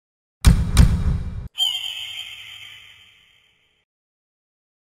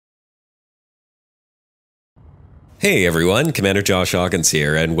Hey everyone, Commander Josh Hawkins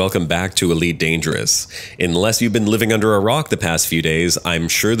here, and welcome back to Elite Dangerous. Unless you've been living under a rock the past few days, I'm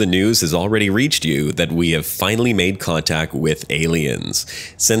sure the news has already reached you that we have finally made contact with aliens.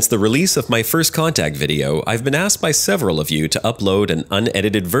 Since the release of my first contact video, I've been asked by several of you to upload an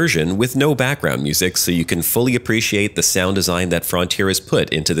unedited version with no background music so you can fully appreciate the sound design that Frontier has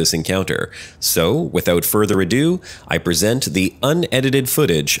put into this encounter. So, without further ado, I present the unedited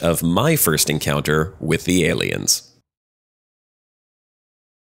footage of my first encounter with the aliens.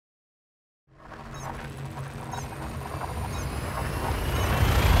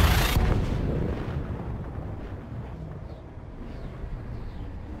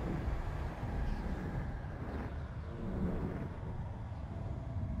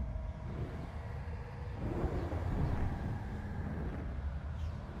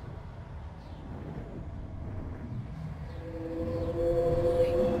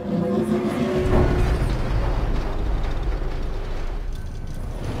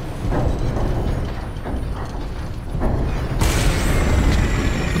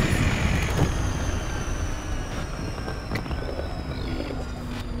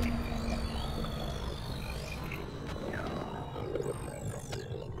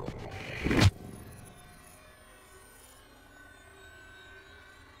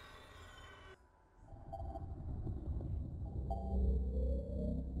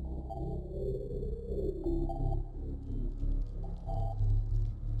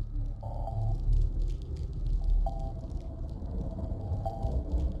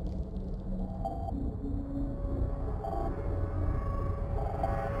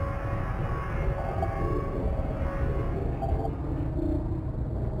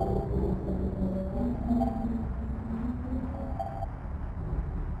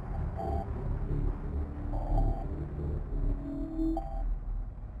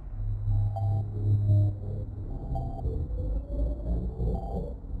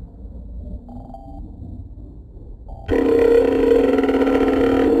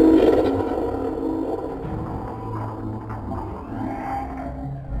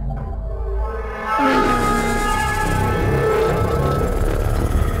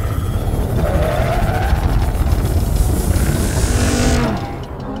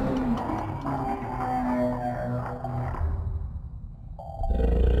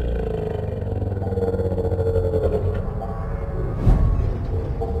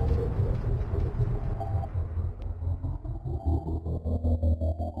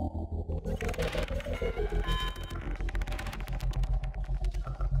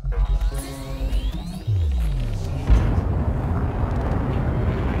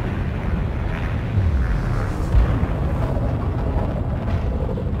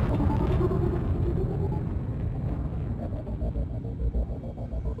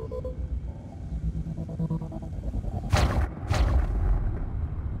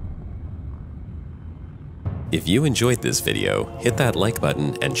 If you enjoyed this video, hit that like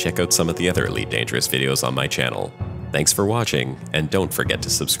button and check out some of the other Elite Dangerous videos on my channel. Thanks for watching, and don't forget to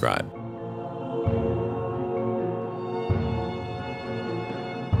subscribe.